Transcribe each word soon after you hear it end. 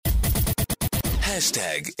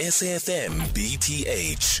#SAFMBTH.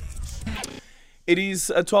 It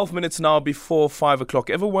is 12 minutes now before 5 o'clock.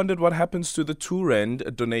 Ever wondered what happens to the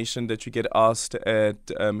R2 donation that you get asked at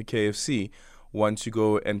KFC once you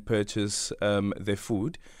go and purchase their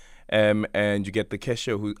food? And you get the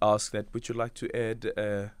cashier who asks that, would you like to add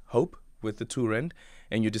Hope with the R2?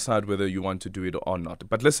 And you decide whether you want to do it or not.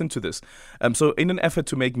 But listen to this. So in an effort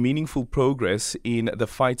to make meaningful progress in the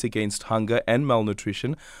fight against hunger and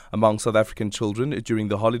malnutrition among South African children during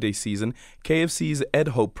the holiday season, KFC's Add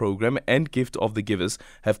Hope program and Gift of the Givers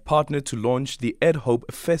have partnered to launch the Add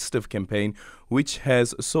Hope Festive campaign, which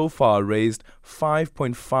has so far raised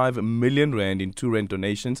 5.5 million rand in R2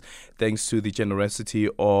 donations, thanks to the generosity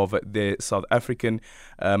of the South African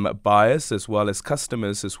buyers as well as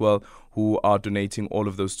customers as well, who are donating all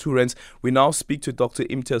of those R2. We now speak to Dr.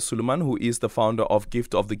 Imtiaz Suleiman, who is the founder of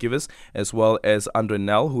Gift of the Givers, as well as Andra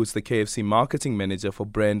Nell, who is the KFC marketing manager for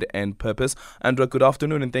brand and purpose. Andra, good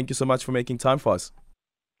afternoon, and thank you so much for making time for us.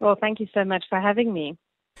 Well, thank you so much for having me.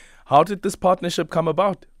 How did this partnership come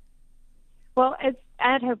about? Well, as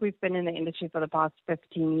Add Hope, we've been in the industry for the past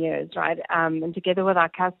 15 years, right? And together with our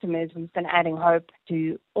customers, we've been adding hope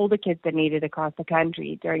to all the kids that need it across the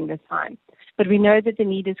country during this time. But we know that the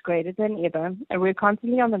need is greater than ever, and we're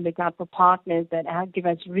constantly on the lookout for partners that give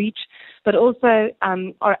us reach, but also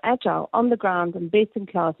are agile on the ground and best in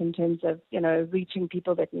class in terms of, reaching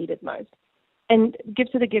people that need it most. And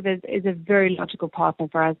Gift of the Givers is a very logical partner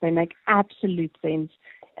for us. They make absolute sense.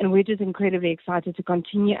 And we're just incredibly excited to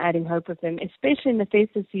continue adding hope with them, especially in the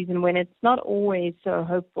festive season when it's not always so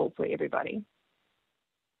hopeful for everybody.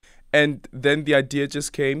 And then the idea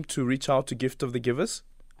just came to reach out to Gift of the Givers?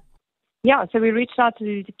 Yeah, so we reached out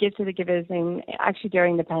to Gift of the Givers actually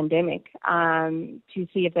during the pandemic to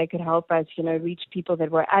see if they could help us, reach people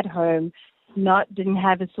that were at home, didn't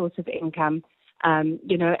have a source of income. And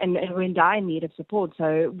we're in dire need of support.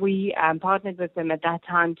 So we partnered with them at that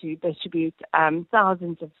time to distribute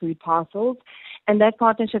thousands of food parcels, and that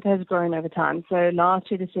partnership has grown over time. So last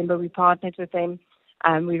year, December, we partnered with them.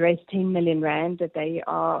 We raised 10 million rand that they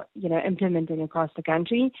are, implementing across the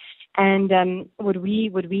country. And what we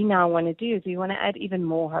now want to do is we want to add even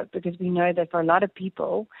more hope, because we know that for a lot of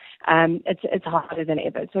people, it's harder than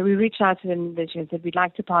ever. So we reached out to them this year and said we'd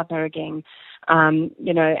like to partner again,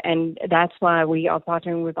 and that's why we are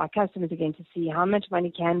partnering with our customers again to see how much money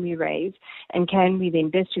can we raise and can we then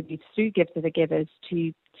distribute through Gift of the Givers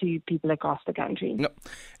to people across the country. No.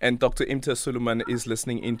 And Dr. Imtiaz Suleiman is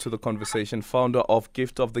listening into the conversation, founder of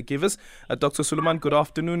Gift of the Givers. Dr. Suleiman, good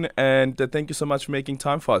afternoon, and thank you so much for making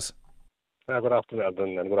time for us. Good afternoon,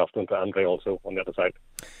 Adnan, and good afternoon to Andre also on the other side.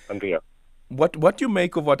 Andrea. What do you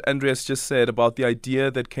make of what Andreas just said about the idea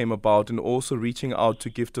that came about and also reaching out to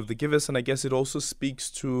Gift of the Givers? And I guess it also speaks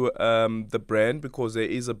to the brand, because there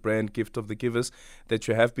is a brand, Gift of the Givers, that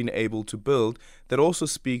you have been able to build, that also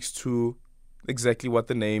speaks to exactly what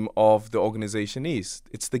the name of the organization is.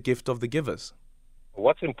 It's the Gift of the Givers.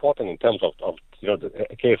 What's important in terms of the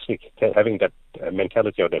KFC having that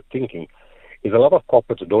mentality or that thinking is a lot of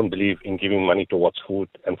corporates don't believe in giving money towards food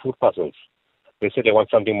and food parcels. They say they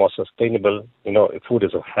want something more sustainable. Food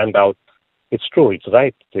is a handout. It's true. It's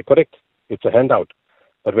right. They're correct. It's a handout.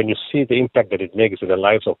 But when you see the impact that it makes in the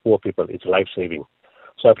lives of poor people, it's life-saving.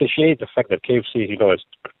 So I appreciate the fact that KFC, has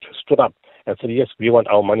stood up and said, yes, we want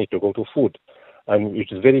our money to go to food, and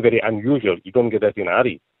which is very, very unusual. You don't get that in a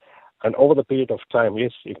hurry. And over the period of time,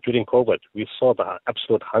 yes, including COVID, we saw the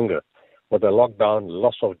absolute hunger. With the lockdown,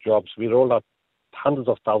 loss of jobs, we rolled out hundreds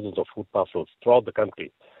of thousands of food parcels throughout the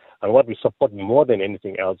country. And what we support more than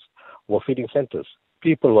anything else were feeding centers.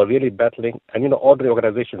 People were really battling, and ordinary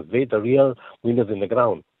organizations, they're the real winners in the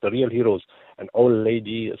ground, the real heroes. An old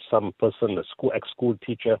lady, some person, ex-school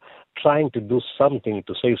teacher, trying to do something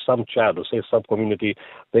to save some child, to save some community,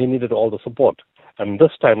 they needed all the support. And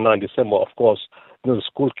this time now in December, of course, the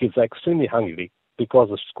school kids are extremely hungry because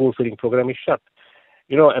the school feeding program is shut.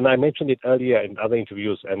 And I mentioned it earlier in other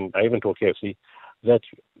interviews, and I even told KFC that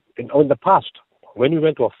in the past, when we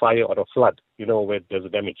went to a fire or a flood, where there's a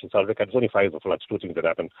damage in South Africa, there's only fires or floods, two things that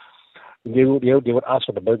happen. They would ask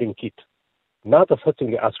for the building kit. Now the first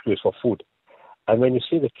thing they ask you is for food. And when you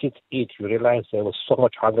see the kids eat, you realize there was so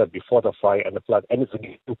much hunger before the fire and the flood. And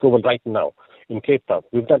it's proven right now in Cape Town.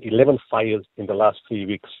 We've done 11 fires in the last 3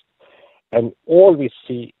 weeks. And all we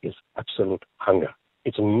see is absolute hunger.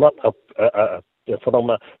 It's not a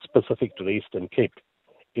phenomenon specific to the Eastern Cape.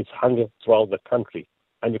 It's hunger throughout the country.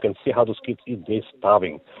 And you can see how those kids eat, they're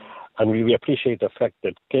starving. And we appreciate the fact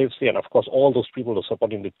that KFC and, of course, all those people who are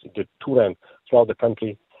supporting the R2 throughout the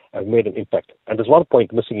country have made an impact. And there's one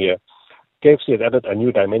point missing here. KFC has added a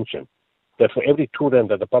new dimension, that for every R2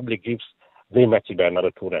 that the public gives, they match it by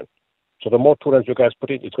another 2 rand. So the more 2 rands you guys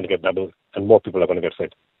put in, it's going to get double, and more people are going to get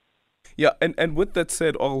fed. Yeah, and with that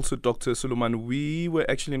said, also, Dr. Suleiman, we were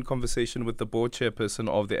actually in conversation with the board chairperson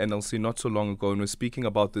of the NLC not so long ago, and we're speaking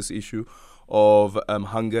about this issue of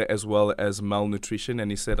hunger as well as malnutrition.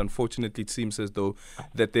 And he said, unfortunately, it seems as though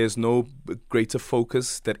that there's no greater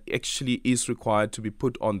focus that actually is required to be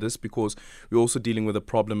put on this, because we're also dealing with a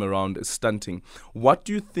problem around stunting. What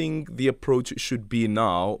do you think the approach should be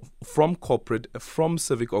now from corporate, from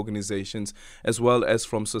civic organizations, as well as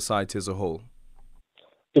from society as a whole?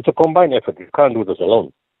 It's a combined effort. You can't do this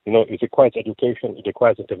alone. It requires education. It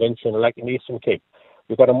requires intervention. Like in the Eastern Cape,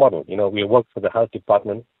 we've got a model. We work for the health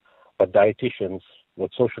department, but dietitians, with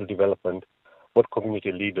social development, what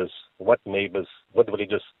community leaders, what neighbors, what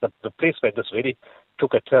villages. The place where this really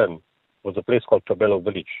took a turn was a place called Tobello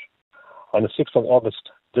Village. On the 6th of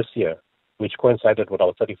August this year, which coincided with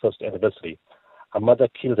our 31st anniversary, a mother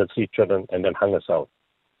killed her 3 children and then hung herself.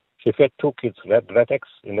 She fed 2 kids red eggs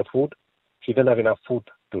in the food. She didn't have enough food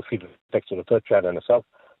to feed the to the 3rd child and herself,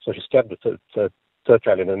 so she stabbed the third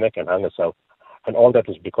child in the neck and hung herself, and all that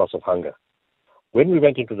was because of hunger. When we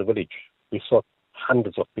went into the village, we saw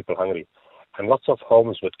hundreds of people hungry, and lots of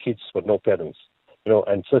homes with kids with no parents,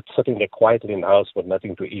 and sitting there quietly in the house with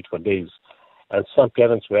nothing to eat for days. And some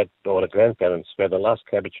parents or the grandparents were the last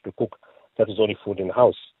cabbage to cook. That was only food in the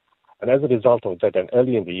house. And as a result of that, and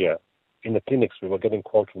early in the year, in the clinics, we were getting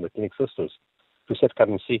calls from the clinic sisters who said,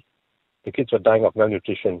 come and see. The kids were dying of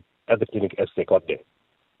malnutrition at the clinic as they got there.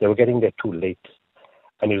 They were getting there too late.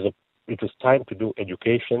 And it was time to do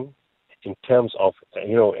education in terms of,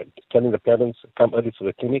 telling the parents, come early to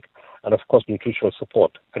the clinic, and of course, nutritional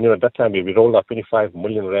support. And at that time, we rolled out 25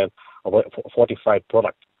 million rand of a fortified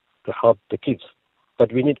product to help the kids.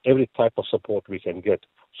 But we need every type of support we can get.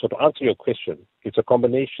 So to answer your question, it's a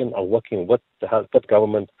combination of working with the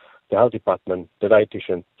government, the health department, the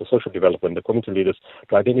dietitian, the social development, the community leaders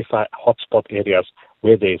to identify hotspot areas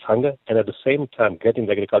where there is hunger, and at the same time getting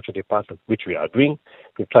the agriculture department, which we are doing,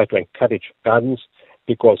 to try to encourage gardens,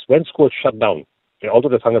 because when schools shut down, although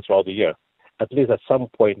there's hunger throughout the year, at least at some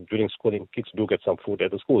point during schooling, kids do get some food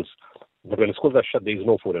at the schools. But when the schools are shut, there is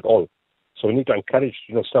no food at all. So we need to encourage,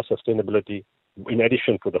 self-sustainability in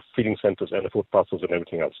addition to the feeding centers and the food parcels and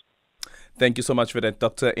everything else. Thank you so much for that,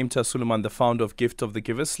 Dr. Imtiaz Suleiman, the founder of Gift of the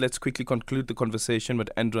Givers. Let's quickly conclude the conversation with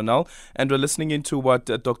Andrew Nell. And we're listening into what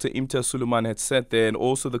Dr. Imtiaz Suleiman had said there, and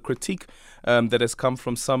also the critique that has come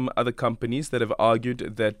from some other companies that have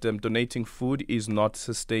argued that donating food is not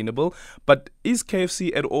sustainable. But is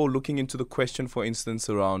KFC at all looking into the question, for instance,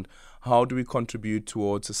 around how do we contribute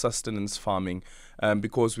towards sustenance farming?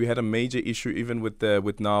 Because we had a major issue even with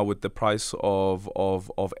the price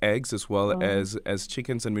of eggs as well as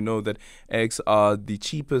chickens, and we know that eggs are the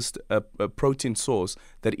cheapest protein source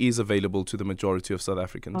that is available to the majority of South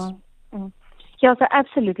Africans. Yeah, so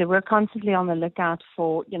absolutely. We're constantly on the lookout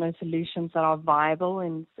for, solutions that are viable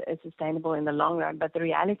and sustainable in the long run. But the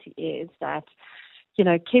reality is that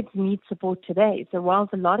kids need support today. So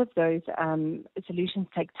whilst a lot of those solutions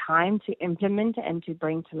take time to implement and to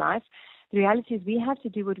bring to life, the reality is we have to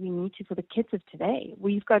do what we need to for the kids of today.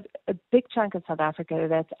 We've got a big chunk of South Africa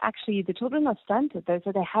that's actually, the children are stunted,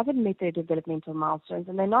 so they haven't met their developmental milestones,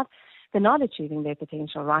 and they're not achieving their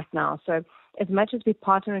potential right now. So as much as we're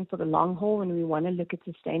partnering for the long haul and we want to look at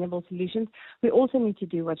sustainable solutions, we also need to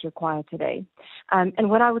do what's required today. And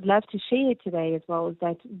what I would love to share today as well is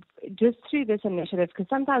that just through this initiative, because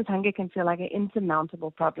sometimes hunger can feel like an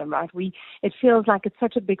insurmountable problem, right? It feels like it's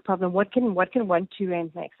such a big problem. What can 2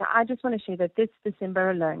 rand make? So I just want to share that this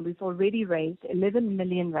December alone, we've already raised 11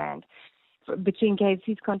 million rand between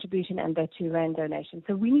KFC's contribution and their 2 rand donation.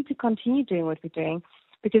 So we need to continue doing what we're doing,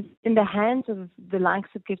 because in the hands of the likes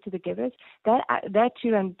of Gift to the Givers, that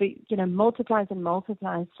 2 rand multiplies and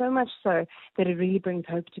multiplies so much so that it really brings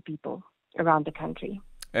hope to people around the country.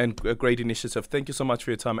 And a great initiative. Thank you so much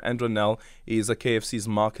for your time. Andrew Nell is a KFC's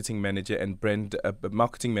marketing manager and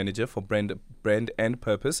marketing manager for brand and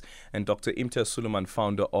purpose, and Dr. Imtiaz Suleiman,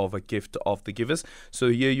 founder of a Gift of the Givers. So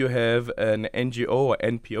here you have an NGO or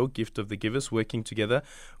NPO, Gift of the Givers, working together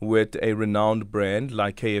with a renowned brand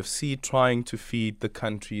like KFC, trying to feed the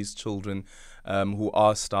country's children who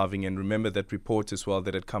are starving. And remember that report as well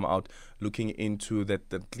that had come out looking into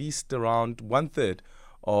that at least around 1/3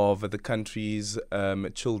 of the country's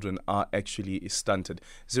children are actually stunted.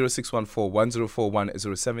 0614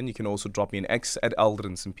 104107. You can also drop me an X at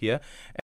Aldrin St. Pierre.